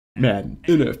Madden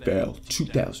NFL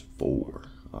 2004.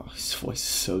 Oh, his voice is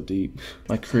so deep.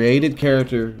 My created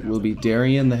character will be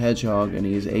Darrien the Hedgehog, and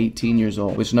he is 18 years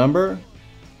old. Which number?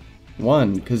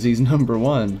 1, because he's number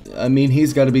 1. I mean,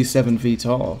 he's got to be 7 feet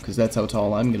tall, because that's how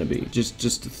tall I'm going to be.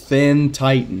 Just a thin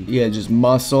titan. Yeah, just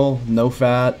muscle, no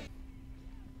fat.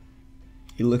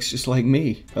 He looks just like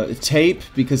me. Tape,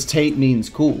 because tape means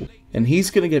cool. And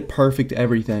he's gonna get perfect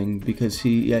everything because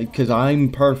I'm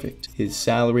perfect. His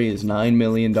salary is $9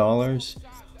 million. Well,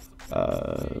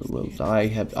 I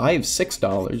have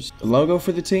 $6. The logo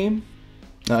for the team?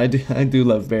 I do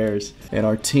love bears. And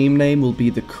our team name will be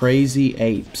the Crazy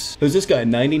Apes. Is this guy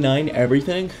 99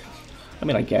 everything? I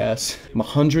mean, I guess. I'm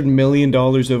 $100 million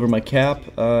over my cap.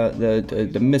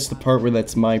 Missed the part where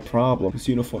that's my problem. His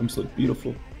uniforms look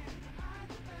beautiful.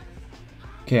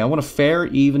 Okay, I want a fair,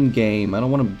 even game. I don't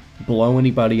want to blow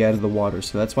anybody out of the water,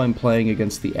 so that's why I'm playing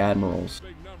against the Admirals.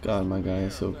 God, my guy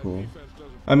is so cool.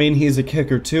 I mean, he's a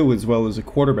kicker too, as well as a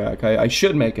quarterback. I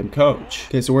should make him coach.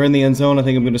 Okay, so we're in the end zone. I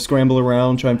think I'm going to scramble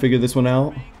around, try and figure this one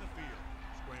out.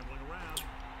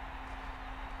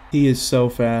 He is so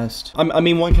fast. I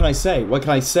mean, what can I say? What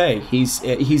can I say? He's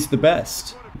the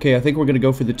best. Okay, I think we're going to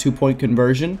go for the 2-point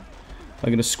conversion. I'm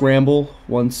gonna scramble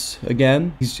once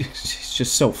again. He's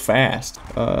just so fast.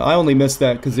 I only missed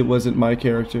that because it wasn't my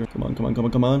character. Come on, come on, come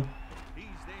on, come on.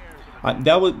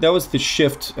 That was the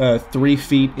shift 3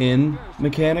 feet in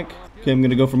mechanic. Okay, I'm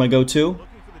gonna go for my go-to.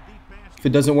 If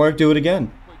it doesn't work, do it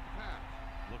again.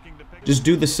 Just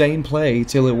do the same play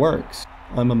till it works.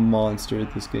 I'm a monster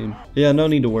at this game. Yeah, no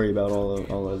need to worry about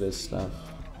all of this stuff.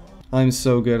 I'm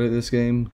so good at this game.